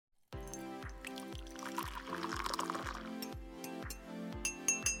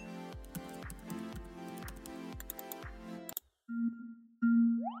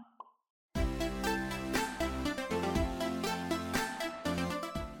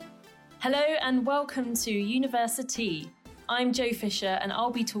Hello and welcome to University. I'm Jo Fisher and I'll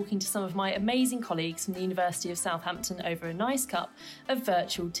be talking to some of my amazing colleagues from the University of Southampton over a nice cup of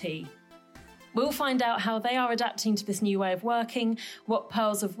virtual tea. We'll find out how they are adapting to this new way of working, what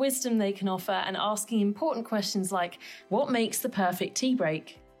pearls of wisdom they can offer, and asking important questions like, what makes the perfect tea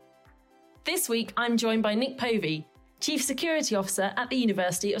break? This week I'm joined by Nick Povey, Chief Security Officer at the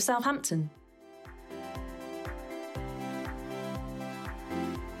University of Southampton.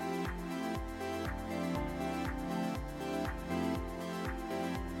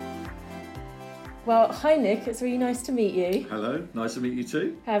 Well, hi Nick, it's really nice to meet you. Hello, nice to meet you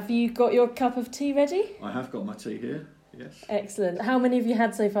too. Have you got your cup of tea ready? I have got my tea here, yes. Excellent. How many have you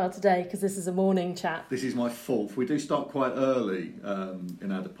had so far today? Because this is a morning chat. This is my fourth. We do start quite early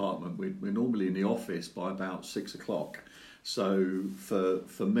in our department. We're normally in the office by about 6 o'clock. So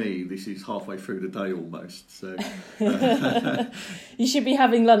for me, this is halfway through the day almost. So you should be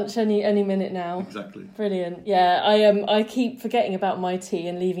having lunch any minute now. Exactly. Brilliant. Yeah, I keep forgetting about my tea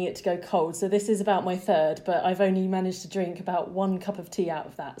and leaving it to go cold. So this is about my third, but I've only managed to drink about 1 cup of tea out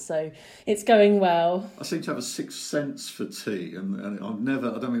of that. So it's going well. I seem to have a sixth sense for tea, and I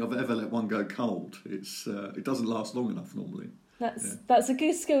don't think I've ever let one go cold. It doesn't last long enough normally. That's a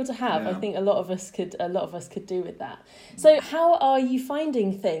good skill to have. Yeah. I think a lot of us could do with that. So how are you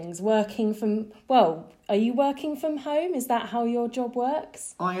finding things working from, are you working from home? Is that how your job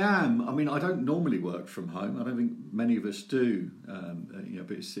works? I am. I mean, I don't normally work from home. I don't think many of us do.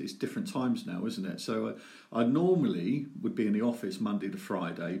 But it's different times now, isn't it? So I normally would be in the office Monday to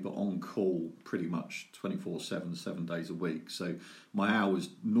Friday, but on call pretty much 24/7, 7 days a week. So my hours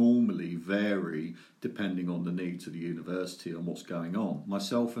normally vary depending on the needs of the university and what's going on.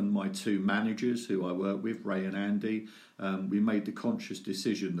 Myself and my 2 managers who I work with, Ray and Andy, we made the conscious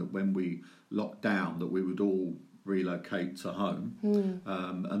decision that when we locked down that we would all relocate to home.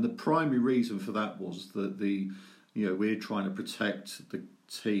 And the primary reason for that was that we're trying to protect the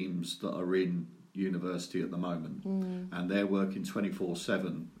teams that are in university at the moment, and they're working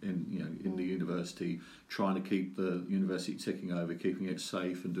 24/7 in the university, trying to keep the university ticking over, keeping it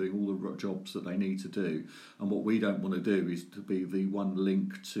safe and doing all the jobs that they need to do. And what we don't want to do is to be the one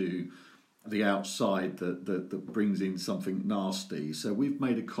link to the outside that brings in something nasty. So we've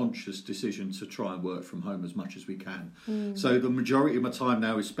made a conscious decision to try and work from home as much as we can. So the majority of my time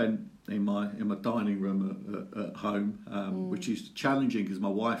now is spent in my dining room at home, which is challenging because my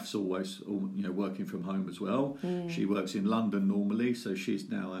wife's always working from home as well. She works in London normally, so she's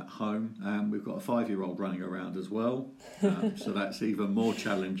now at home, and we've got a 5-year-old running around as well. So that's even more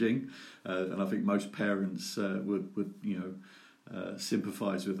challenging, and I think most parents would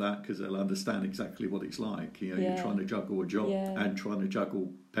sympathise with that because they'll understand exactly what it's like. You're trying to juggle a job and trying to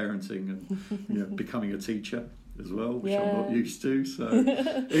juggle parenting and becoming a teacher as well, which I'm not used to. So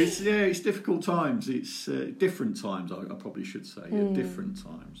it's difficult times. It's different times. I probably should say different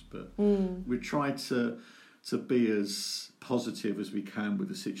times, but we try to be as positive as we can with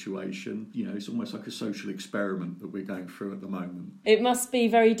the situation. It's almost like a social experiment that we're going through at the moment. It must be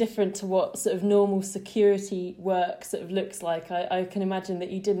very different to what sort of normal security work sort of looks like. I can imagine that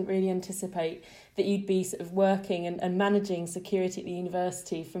you didn't really anticipate that you'd be sort of working and managing security at the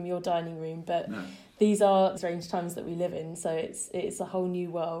university from your dining room, but no. These are strange times that we live in, so it's a whole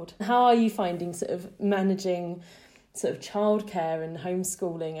new world. How are you finding sort of managing sort of childcare and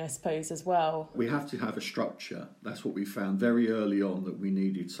homeschooling, I suppose, as well? We have to have a structure. That's what we found very early on, that we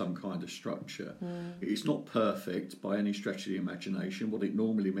needed some kind of structure. It's not perfect by any stretch of the imagination. What it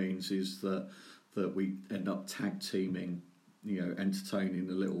normally means is that we end up tag teaming, entertaining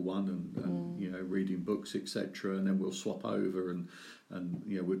the little one and reading books, etc., and then we'll swap over and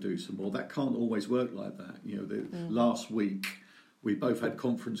we'll do some more. That can't always work like that. Last week we both had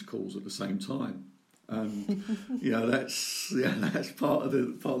conference calls at the same time. And that's part of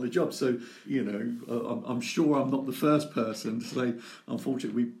the job. So I'm sure I'm not the first person to say,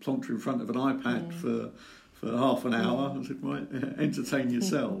 unfortunately, we plonked her in front of an iPad for half an hour. I said, right, entertain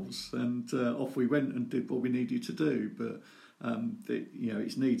yourselves, and off we went and did what we needed to do. But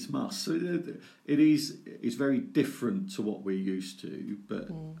it's needs must. So it's very different to what we're used to, but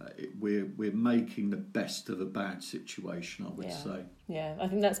we're making the best of a bad situation, I would say. Yeah, I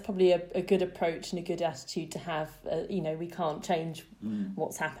think that's probably a good approach and a good attitude to have. We can't change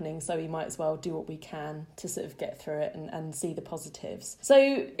what's happening, so we might as well do what we can to sort of get through it and see the positives. So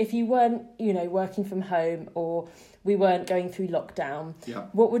if you weren't, working from home, or we weren't going through lockdown,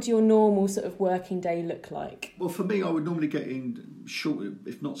 what would your normal sort of working day look like? Well, for me, I would normally get in shortly,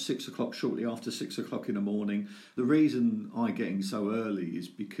 if not 6 o'clock, shortly after 6 o'clock in the morning. The reason I get in so early is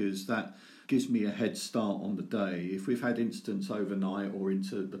because that gives me a head start on the day. If we've had incidents overnight or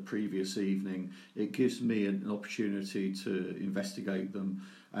into the previous evening, it gives me an opportunity to investigate them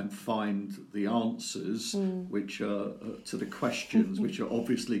and find the answers which are to the questions which are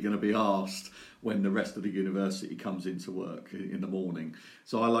obviously going to be asked when the rest of the university comes into work in the morning.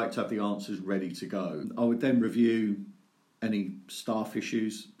 So I like to have the answers ready to go. I would then review any staff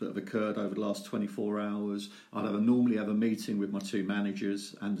issues that have occurred over the last 24 hours. I'd normally have a meeting with my two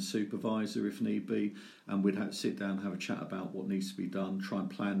managers and the supervisor if need be, and we'd sit down and have a chat about what needs to be done, try and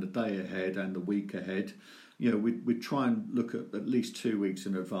plan the day ahead and the week ahead. We'd try and look at least 2 weeks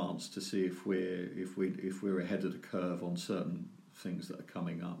in advance to see if we're ahead of the curve on certain things that are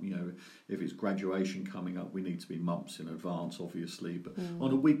coming up. If it's graduation coming up, we need to be months in advance, obviously, but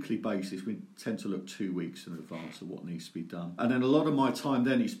on a weekly basis we tend to look 2 weeks in advance of what needs to be done. And then a lot of my time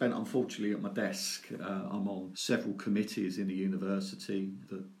then is spent, unfortunately, at my desk. I'm on several committees in the university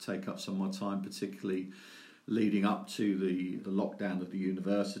that take up some of my time, particularly leading up to the lockdown of the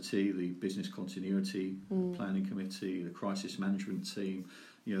university, the business continuity planning committee, the crisis management team.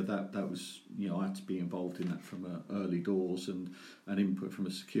 That was, I had to be involved in that from early doors and input from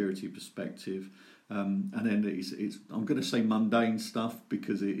a security perspective. And then it's I'm going to say mundane stuff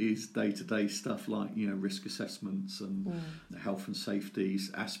because it is day-to-day stuff like, risk assessments and health and safety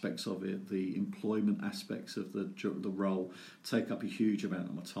aspects of it, the employment aspects of the role take up a huge amount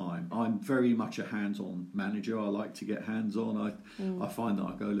of my time. I'm very much a hands-on manager. I like to get hands-on. I find that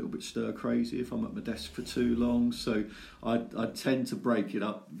I go a little bit stir-crazy if I'm at my desk for too long. So I tend to break it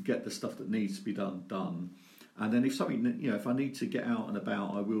up, get the stuff that needs to be done. And then if I need to get out and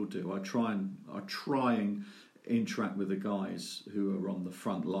about, I will do. I try and interact with the guys who are on the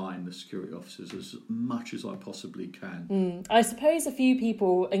front line, the security officers, as much as I possibly can. I suppose a few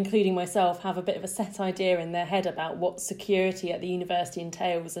people, including myself, have a bit of a set idea in their head about what security at the university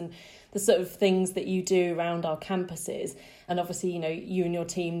entails and the sort of things that you do around our campuses. And obviously, you and your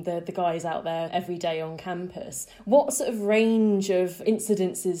team, the guys out there every day on campus. What sort of range of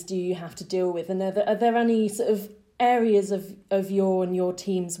incidences do you have to deal with? And are there any sort of areas of your and your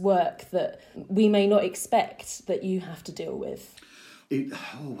team's work that we may not expect that you have to deal with?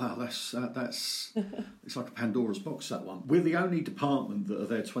 That's it's like a Pandora's box, that one. We're the only department that are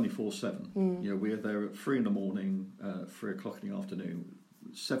there 24/7. We're there at 3 a.m, 3 o'clock in the afternoon,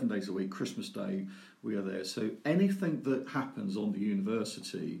 7 days a week. Christmas Day, we are there. So anything that happens on the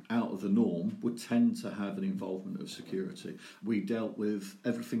university out of the norm would tend to have an involvement of security. We dealt with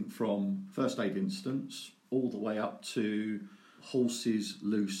everything from first aid incidents all the way up to horses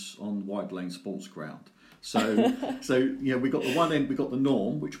loose on Wide Lane Sports Ground. So we got the one end, we got the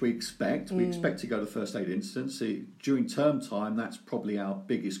norm, which we expect. We expect to go to first aid incidents. During term time, that's probably our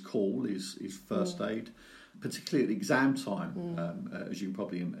biggest call is first aid, particularly at exam time, as you can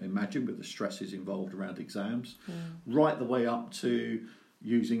probably imagine, with the stresses involved around exams, right the way up to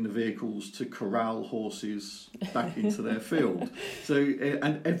using the vehicles to corral horses back into their field. So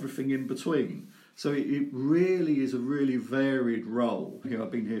and everything in between. So it really is a really varied role. I've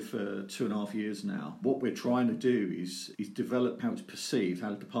been here for 2.5 years now. What we're trying to do is develop how it's perceived, how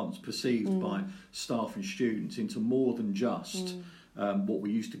the department's perceived by staff and students into more than just what we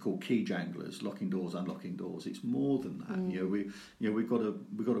used to call key janglers, locking doors, unlocking doors. It's more than that.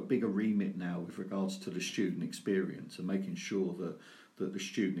 We've got a bigger remit now with regards to the student experience and making sure that the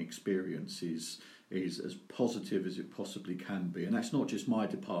student experience is as positive as it possibly can be. And that's not just my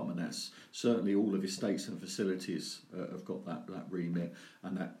department, that's certainly all of estates and facilities have got that remit,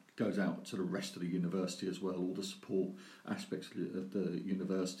 and that goes out to the rest of the university as well, all the support aspects of the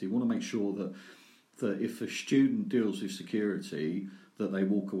university. We want to make sure that if a student deals with security, that they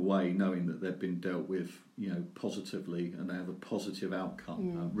walk away knowing that they've been dealt with, positively, and they have a positive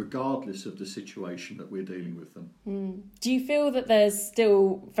outcome, regardless of the situation that we're dealing with them. Do you feel that there's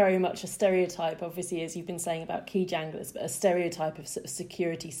still very much a stereotype, obviously, as you've been saying about key janglers, but a stereotype of sort of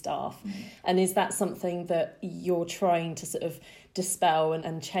security staff? And is that something that you're trying to sort of dispel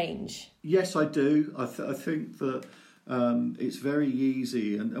and change? Yes, I do. I think that it's very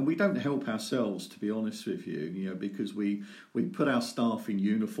easy, and we don't help ourselves, to be honest with you, because we put our staff in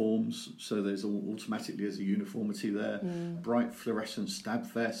uniforms, so there's automatically a uniformity there, bright fluorescent stab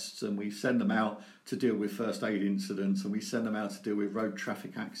vests, and we send them out to deal with first aid incidents, and we send them out to deal with road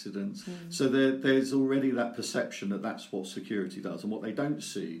traffic accidents. So there's already that perception that that's what security does, and what they don't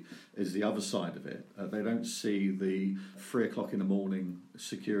see is the other side of it. They don't see the 3 o'clock in the morning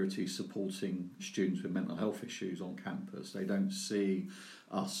security supporting students with mental health issues on campus. They don't see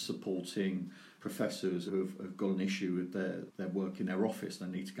us supporting professors who have got an issue with their work in their office. They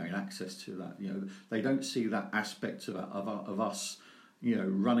need to gain access to that. They don't see that aspect of us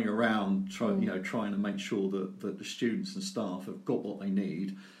running around trying to make sure that the students and staff have got what they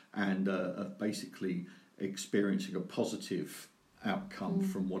need and are basically experiencing a positive outcome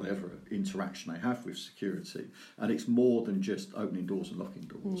from whatever interaction they have with security. And it's more than just opening doors and locking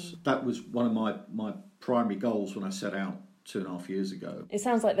doors. That was one of my primary goals when I set out 2.5 years ago. It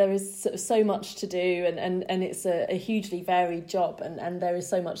sounds like there is so much to do and it's a hugely varied job and there is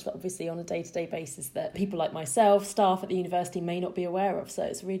so much that obviously on a day-to-day basis that people like myself, staff at the university, may not be aware of, so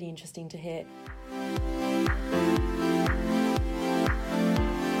it's really interesting to hear.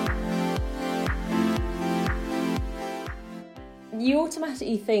 You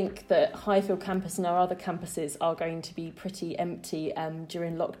automatically think that Highfield campus and our other campuses are going to be pretty empty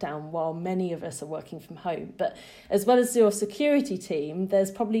during lockdown while many of us are working from home. But as well as your security team,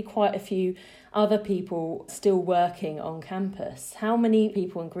 there's probably quite a few other people still working on campus. How many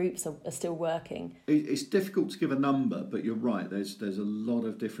people and groups are still working? It's difficult to give a number, but you're right. There's a lot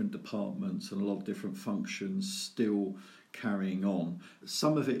of different departments and a lot of different functions still carrying on.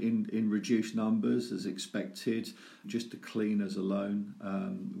 Some of it in reduced numbers as expected. Just the cleaners alone.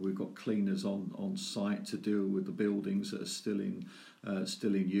 We've got cleaners on site to deal with the buildings that are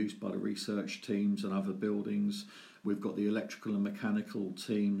still in use by the research teams and other buildings. We've got the electrical and mechanical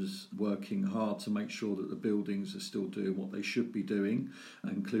teams working hard to make sure that the buildings are still doing what they should be doing,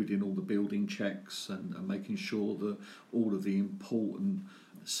 including all the building checks and making sure that all of the important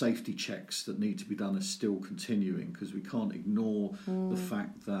safety checks that need to be done are still continuing, because we can't ignore the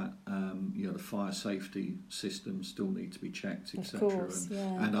fact that the fire safety systems still need to be checked, etc.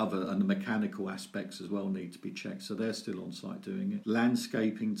 And the mechanical aspects as well need to be checked. So they're still on site doing it.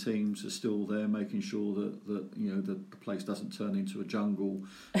 Landscaping teams are still there, making sure that the place doesn't turn into a jungle.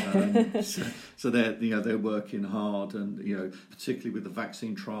 So they're working hard, and particularly with the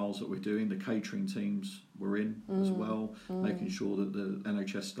vaccine trials that we're doing, the catering teams were in as well, making sure that the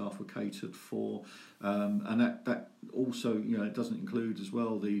NHS staff were catered for, and that also it doesn't include as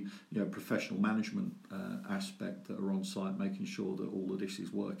well the professional management aspect that are on site, making sure that all of this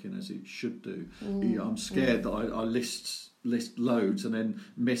is working as it should do. I'm scared that I list loads and then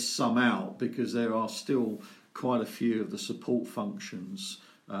miss some out, because there are still quite a few of the support functions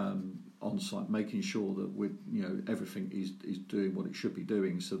on site, making sure that everything is doing what it should be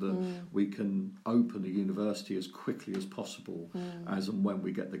doing, so that we can open the university as quickly as possible, as and when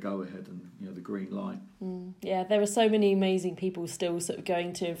we get the go ahead and the green light. Yeah, there are so many amazing people still sort of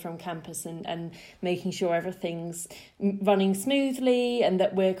going to and from campus and making sure everything's running smoothly, and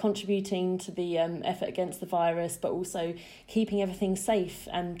that we're contributing to the effort against the virus, but also keeping everything safe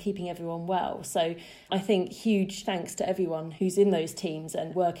and keeping everyone well. So I think huge thanks to everyone who's in those teams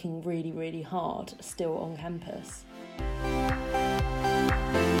and working really, really hard still on campus.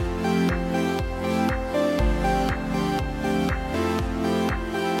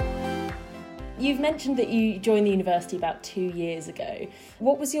 You've mentioned that you joined the university about 2 years ago.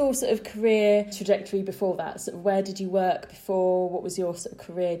 What was your sort of career trajectory before that? Sort of where did you work before? What was your sort of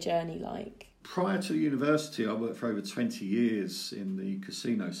career journey like? Prior to the university, I worked for over 20 years in the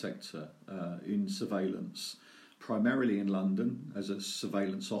casino sector, in surveillance, primarily in London as a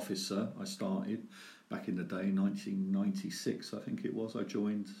surveillance officer. I started back in the day, 1996, I think it was, I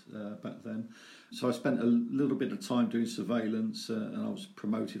joined back then. So I spent a little bit of time doing surveillance, and I was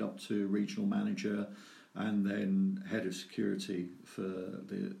promoted up to regional manager and then head of security for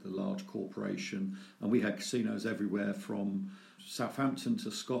the large corporation. And we had casinos everywhere from Southampton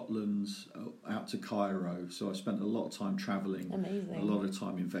to Scotland, out to Cairo. So I spent a lot of time travelling. Amazing. A lot of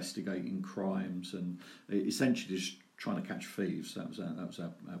time investigating crimes, and essentially just trying to catch thieves. That was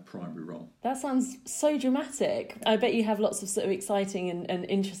our primary role. That sounds so dramatic. I bet you have lots of sort of exciting and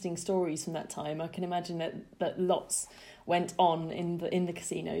interesting stories from that time. I can imagine that lots went on in the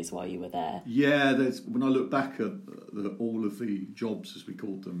casinos while you were there. Yeah, when I look back at all of the jobs, as we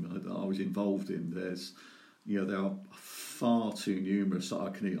called them, that I was involved in, there are far too numerous that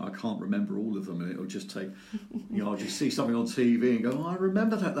I can't remember all of them, and it'll just take, I'll just see something on TV and go, oh, I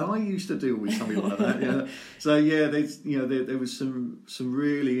remember that I used to deal with something like that. Yeah. So yeah, there was some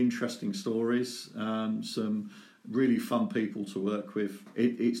really interesting stories, some really fun people to work with.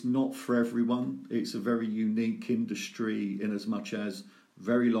 It's not for everyone. It's a very unique industry in as much as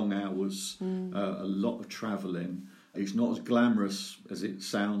very long hours, a lot of travelling. It's not as glamorous as it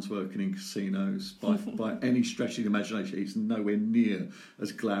sounds working in casinos by any stretch of the imagination. It's nowhere near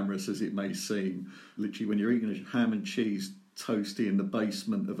as glamorous as it may seem. Literally, when you're eating a ham and cheese toasty in the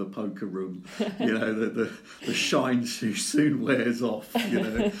basement of a poker room, the shine soon wears off.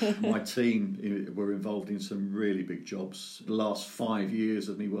 My team were involved in some really big jobs. The last 5 years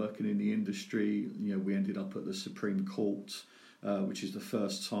of me working in the industry, we ended up at the Supreme Court which is the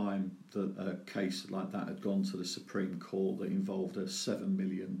first time that a case like that had gone to the Supreme Court that involved a £7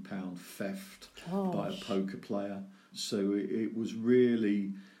 million theft by a poker player. So it was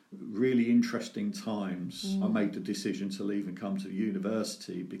really interesting times. I made the decision to leave and come to the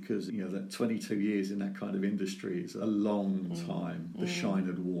university because, that 22 years in that kind of industry is a long time. The shine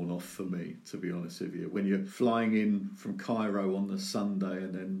had worn off for me, to be honest with you. When you're flying in from Cairo on the Sunday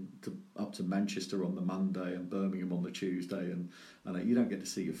and then up to Manchester on the Monday and Birmingham on the Tuesday, and you don't get to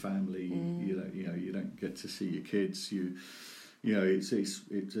see your family. You don't get to see your kids.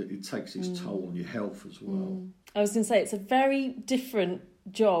 It takes its toll on your health as well. I was going to say, it's a very different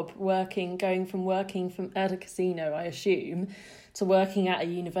job going from working at a casino, I assume, to working at a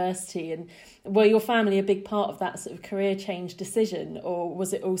university. And were your family a big part of that sort of career change decision, or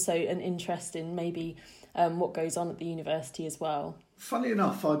was it also an interest in maybe what goes on at the university as well? Funny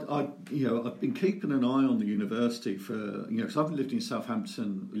enough, I've been keeping an eye on the university for, because I've lived in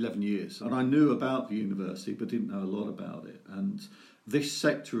Southampton 11 years, and I knew about the university but didn't know a lot about it. And this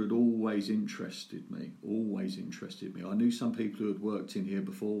sector had always interested me. I knew some people who had worked in here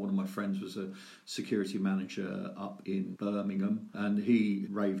before. One of my friends was a security manager up in Birmingham, and he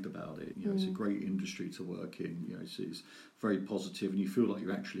raved about it. It's a great industry to work in. It's very positive, and you feel like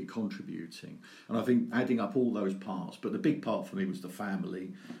you're actually contributing. And I think adding up all those parts, but the big part for me was the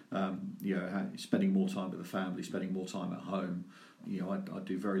family. Spending more time with the family, spending more time at home. I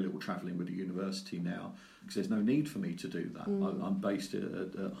do very little travelling with the university now because there's no need for me to do that. I'm based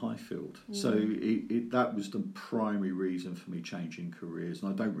at Highfield. So that was the primary reason for me changing careers,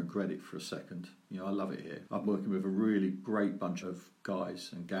 and I don't regret it for a second. I love it here. I'm working with a really great bunch of guys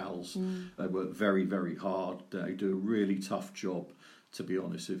and gals. They work very, very hard. They do a really tough job, to be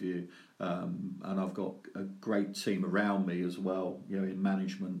honest with you. And I've got a great team around me as well, in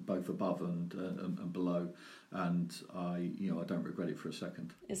management, both above and below. And I don't regret it for a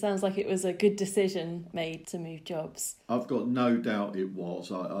second. It sounds like it was a good decision made to move jobs. I've got no doubt it was.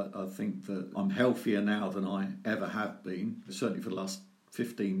 I think that I'm healthier now than I ever have been, certainly for the last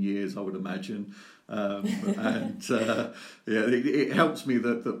 15 years, I would imagine. It helps me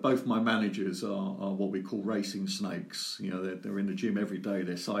that both my managers are what we call racing snakes. They're in the gym every day,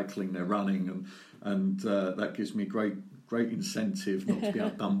 they're cycling, they're running, and that gives me great incentive not to be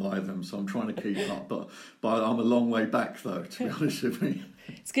outdone by them. So I'm trying to keep up, but I'm a long way back though, to be honest with me.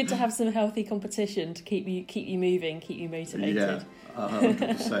 It's good to have some healthy competition to keep you moving, keep you motivated. Yeah,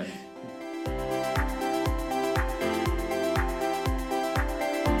 100%.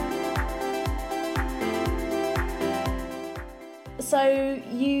 So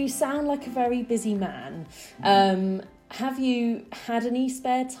you sound like a very busy man. Have you had any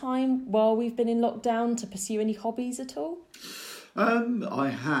spare time while we've been in lockdown to pursue any hobbies at all? I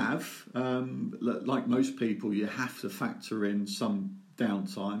have. Like most people, you have to factor in some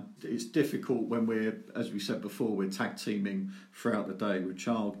downtime. It's difficult when as we said before, we're tag teaming throughout the day with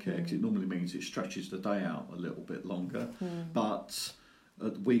childcare, because it normally means it stretches the day out a little bit longer. But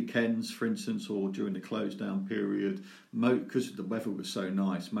at weekends, for instance, or during the close down period, because the weather was so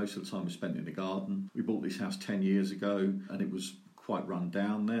nice, most of the time was spent in the garden. We bought this house 10 years ago and it was quite run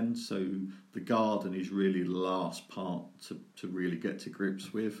down then, so the garden is really the last part to really get to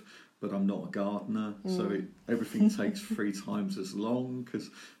grips with. But I'm not a gardener, so everything takes 3 times as long,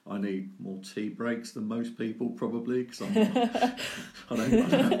 because I need more tea breaks than most people probably, because I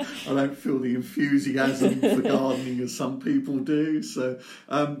don't feel the enthusiasm for gardening as some people do. So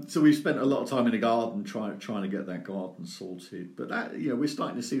we've spent a lot of time in the garden trying to get that garden sorted. But we're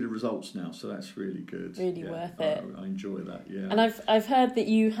starting to see the results now, so that's really good. Really worth it. I enjoy that. Yeah. And I've heard that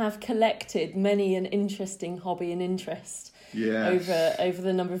you have collected many an interesting hobby and interest. Yes. Over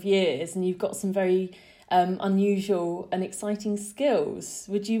the number of years, and you've got some very unusual and exciting skills.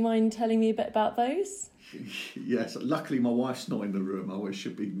 Would you mind telling me a bit about those? Yes, luckily my wife's not in the room. I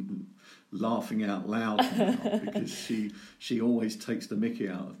should be laughing out loud now, because she always takes the mickey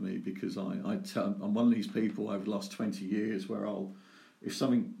out of me, because I'm one of these people over the last 20 years where if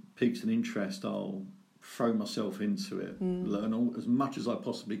something piques an interest, I'll throw myself into it, learn as much as I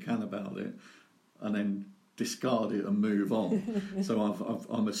possibly can about it, and then discard it and move on. So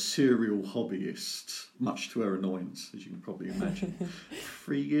I'm a serial hobbyist, much to her annoyance, as you can probably imagine.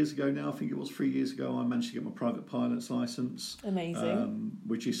 3 years ago now, I think it was 3 years ago, I managed to get my private pilot's licence. Amazing.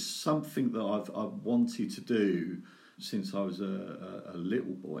 Which is something that I've wanted to do since I was a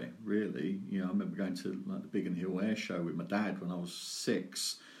little boy, really. I remember going to the Biggin Hill Air Show with my dad when I was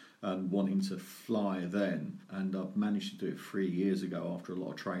 6, and wanting to fly then, and I've managed to do it 3 years ago after a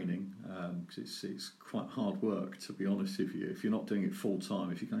lot of training, because it's quite hard work, to be honest with you. If you're not doing it full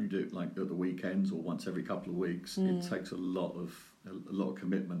time, if you can only do it like at the weekends or once every couple of weeks, it takes a lot of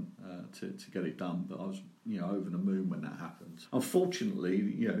commitment to get it done. But I was over the moon when that happened.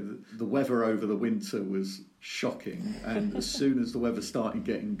 Unfortunately, the weather over the winter was shocking, and as soon as the weather started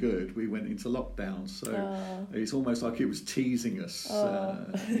getting good, we went into lockdown. So it's almost like it was teasing us,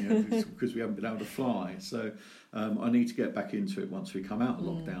 because we haven't been able to fly. So I need to get back into it once we come out of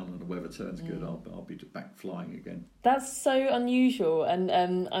lockdown and the weather turns good. I'll be back flying again. That's so unusual, and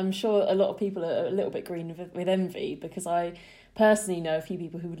I'm sure a lot of people are a little bit green with envy, because I personally know a few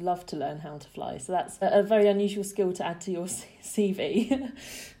people who would love to learn how to fly. So that's a very unusual skill to add to your CV.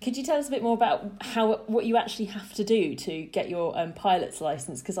 Could you tell us a bit more about what you actually have to do to get your pilot's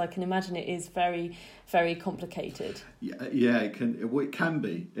license? Because I can imagine it is very, very complicated. Yeah, it can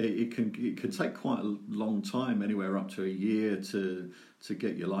be. It can take quite a long time, anywhere up to a year to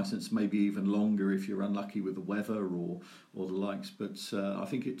get your license, maybe even longer if you're unlucky with the weather or the likes. But I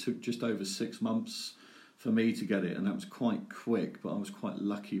think it took just over 6 months for me to get it, and that was quite quick, but I was quite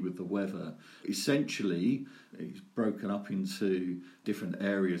lucky with the weather. Essentially, it's broken up into different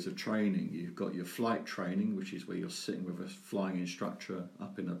areas of training. You've got your flight training, which is where you're sitting with a flying instructor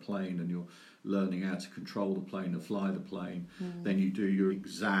up in a plane and you're learning how to control the plane and fly the plane. Then you do your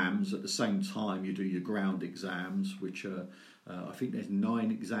exams. At the same time, you do your ground exams, which are I think there's 9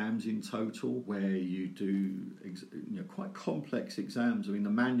 exams in total, where you do quite complex exams. I mean, the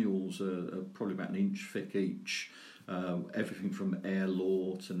manuals are probably about an inch thick each. Everything from air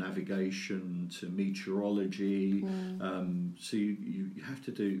law to navigation to meteorology. So you have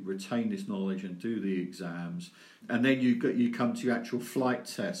to retain this knowledge and do the exams, and then you come to your actual flight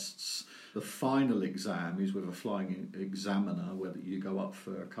tests. The final exam is with a flying examiner, where you go up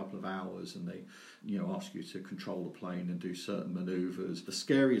for a couple of hours and they ask you to control the plane and do certain manoeuvres. The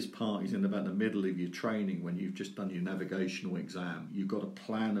scariest part is in about the middle of your training, when you've just done your navigational exam. You've got to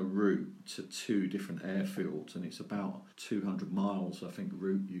plan a route to 2 different airfields, and it's about 200 miles, I think,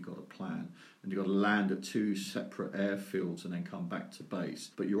 route you've got to plan. And you've got to land at 2 separate airfields and then come back to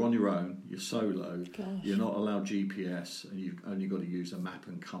base. But you're on your own, you're solo, you're not allowed GPS, and you've only got to use a map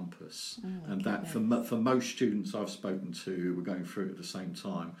and compass. And that, for most students I've spoken to who were going through it at the same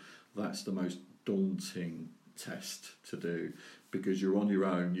time, that's the most daunting test to do, because you're on your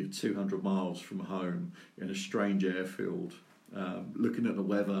own, you're 200 miles from home in a strange airfield, looking at the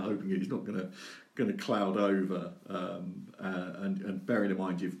weather, hoping it's not going to cloud over, and bearing in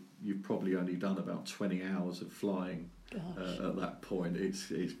mind you've probably only done about 20 hours of flying at that point.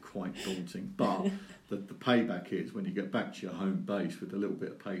 It's quite daunting, but the payback is when you get back to your home base with a little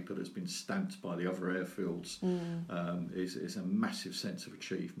bit of paper that's been stamped by the other airfields. It's a massive sense of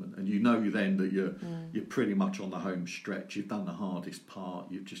achievement, and then that you're pretty much on the home stretch. You've done the hardest part.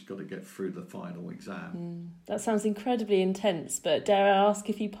 You've just got to get through the final exam. That sounds incredibly intense, but dare I ask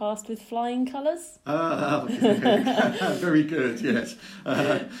if you passed with flying colours? Very good, yes.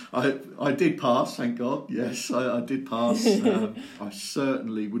 I did pass, thank God. Yes, I did pass. I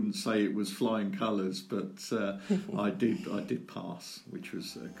certainly wouldn't say it was flying colours, but I did pass, which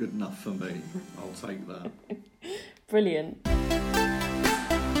was good enough for me. I'll take that. Brilliant.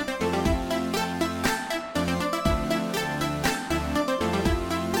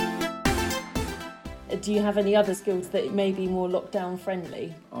 Do you have any other skills that may be more lockdown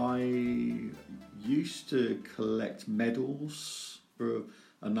friendly? I used to collect medals for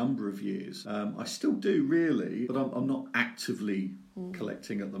a number of years. I still do, really, but I'm not actively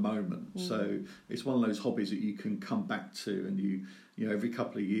collecting at the moment. So it's one of those hobbies that you can come back to, and you every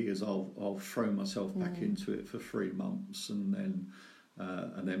couple of years I'll throw myself back into it for 3 months, and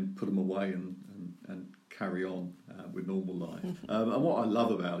then put them away and carry on with normal life. And what I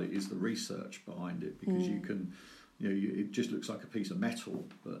love about it is the research behind it, because you can. It just looks like a piece of metal,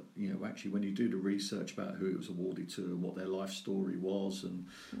 but actually when you do the research about who it was awarded to and what their life story was, and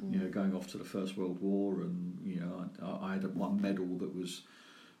going off to the First World War, and I had one medal that was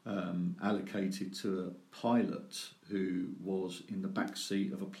allocated to a pilot who was in the back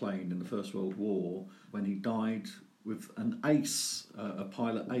seat of a plane in the First World War when he died with an ace, a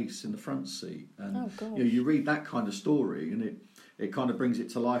pilot ace in the front seat, and you read that kind of story, and it kind of brings it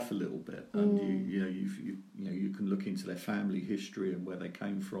to life a little bit, and you can look into their family history and where they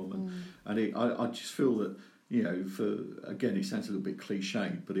came from, and I just feel that for, again, it sounds a little bit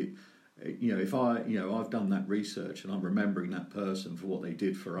cliched, but if I've done that research and I'm remembering that person for what they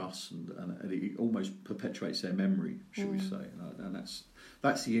did for us, and it almost perpetuates their memory, should we say? And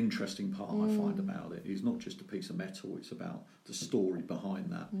that's the interesting part I find about it. It's not just a piece of metal; it's about the story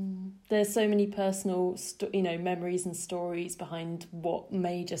behind that. There's so many personal, memories and stories behind what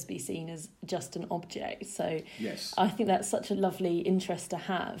may just be seen as just an object. So yes, I think that's such a lovely interest to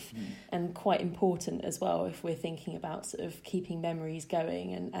have, and quite important as well if we're thinking about sort of keeping memories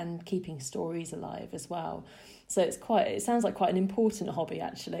going and keeping stories alive as well. So it sounds like quite an important hobby,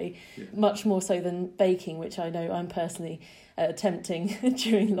 actually, much more so than baking, which I know I'm personally attempting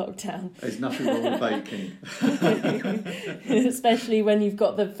during lockdown. There's nothing wrong with baking. Especially when you've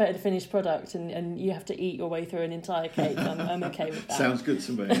got the finished product and you have to eat your way through an entire cake. I'm okay with that. Sounds good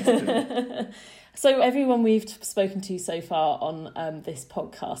to me. So everyone we've spoken to so far on this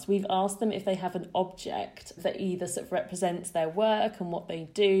podcast, we've asked them if they have an object that either sort of represents their work and what they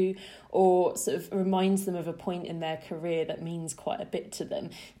do, or sort of reminds them of a point in their career that means quite a bit to them.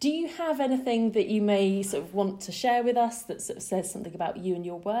 Do you have anything that you may sort of want to share with us that sort of says something about you and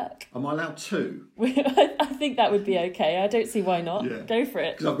your work? Am I allowed two? I think that would be okay. I don't see why not. Yeah. Go for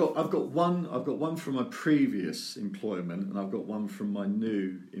it. Because I've got one from my previous employment, and I've got one from my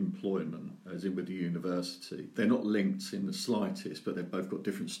new employment, as in with the university. They're not linked in the slightest, but they've both got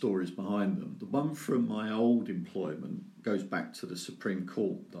different stories behind them. The one from my old employment goes back to the Supreme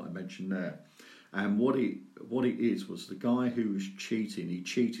Court that I mentioned there. And what it was the guy who was cheating. He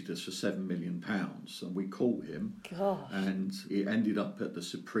cheated us for £7 million, and we caught him. Gosh. And it ended up at the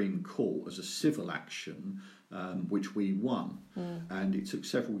Supreme Court as a civil action, which we won. And it took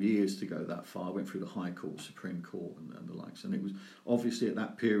several years to go that far. I went through the High Court, Supreme Court, and the likes. And it was obviously at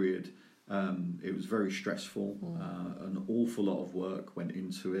that period. It was very stressful. An awful lot of work went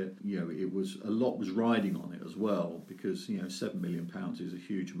into it. A lot was riding on it as well, because £7 million is a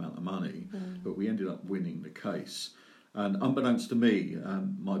huge amount of money. But we ended up winning the case. And unbeknownst to me,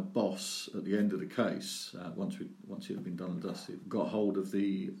 my boss at the end of the case, once it had been done and dusted, got hold of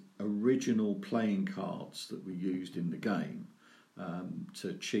the original playing cards that we used in the game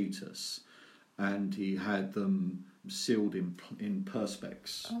to cheat us, and he had them sealed in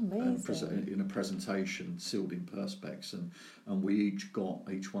perspex. In a presentation, sealed in perspex, and we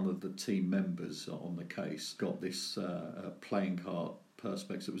each one of the team members on the case got this playing card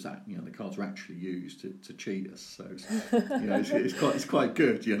perspex that was the cards were actually used to cheat us. So it's quite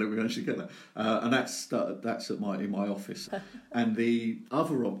good. We managed to get that, and that's in my office. And the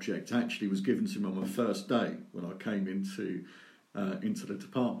other object actually was given to me on my first day when I came into the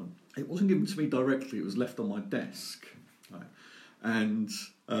department. It wasn't given to me directly, it was left on my desk. Right. And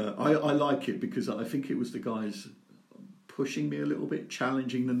I like it because I think it was the guys pushing me a little bit,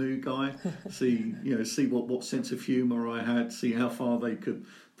 challenging the new guy, see what sense of humour I had, see how far they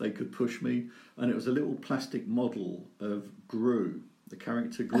could push me. And it was a little plastic model of Gru, the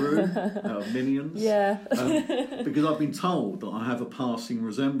character Gru, out of Minions. Yeah. Because I've been told that I have a passing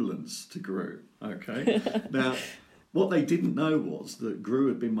resemblance to Gru. Okay. Now, what they didn't know was that Gru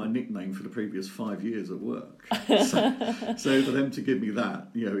had been my nickname for the previous 5 years at work. So for them to give me that,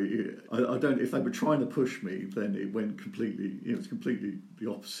 I don't. If they were trying to push me, then it went completely. It was completely the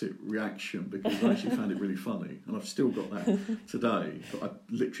opposite reaction, because I actually found it really funny, and I've still got that today. But I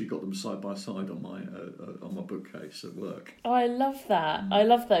literally got them side by side on my bookcase at work. Oh, I love that. I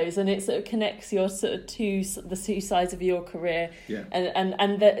love those, and it sort of connects your sort of the two sides of your career. Yeah.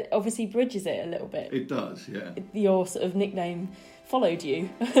 And that obviously bridges it a little bit. It does. Yeah. Your sort of nickname followed you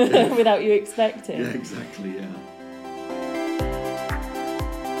without you expecting. Yeah, exactly, yeah.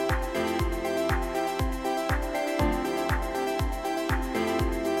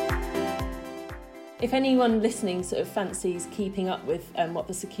 If anyone listening sort of fancies keeping up with what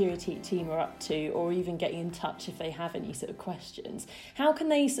the security team are up to, or even getting in touch if they have any sort of questions, how can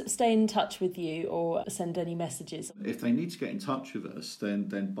they sort of stay in touch with you or send any messages? If they need to get in touch with us,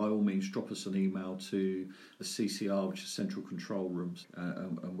 then by all means drop us an email to a CCR, which is Central Control Rooms,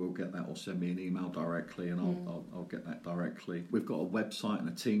 and we'll get that, or send me an email directly, and I'll get that directly. We've got a website and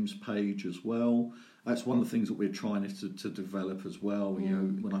a Teams page as well. That's one of the things that we're trying to develop as well.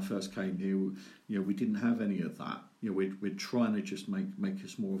 When I first came here, we didn't have any of that. We're trying to just make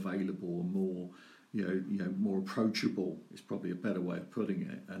us more available and more, more approachable is probably a better way of putting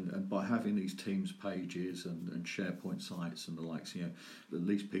it. And by having these Teams pages and SharePoint sites and the likes, at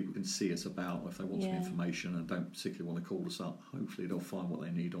least people can see us about if they want some information and don't particularly want to call us up. Hopefully they'll find what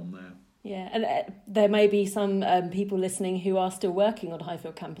they need on there. Yeah, and there may be some people listening who are still working on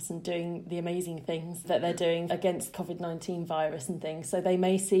Highfield campus and doing the amazing things that they're doing against COVID-19 virus and things. So they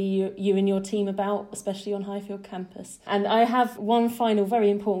may see you and your team about, especially on Highfield campus. And I have one final very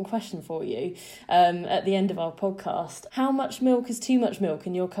important question for you at the end of our podcast. How much milk is too much milk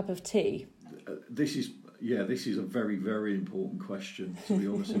in your cup of tea? This is a very, very important question, to be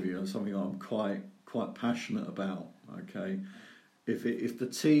honest with you, and something I'm quite passionate about, okay? If the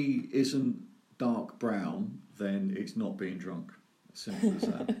tea isn't dark brown, then it's not being drunk. Simple as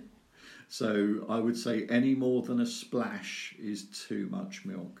that. So I would say any more than a splash is too much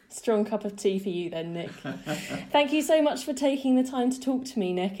milk. Strong cup of tea for you then, Nick. Thank you so much for taking the time to talk to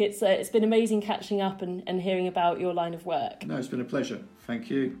me, Nick. It's been amazing catching up and hearing about your line of work. No, it's been a pleasure. Thank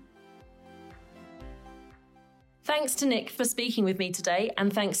you. Thanks to Nick for speaking with me today,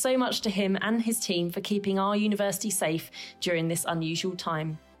 and thanks so much to him and his team for keeping our university safe during this unusual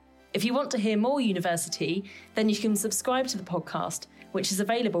time. If you want to hear more university, then you can subscribe to the podcast, which is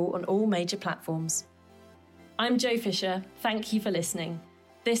available on all major platforms. I'm Jo Fisher. Thank you for listening.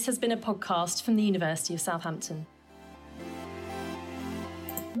 This has been a podcast from the University of Southampton.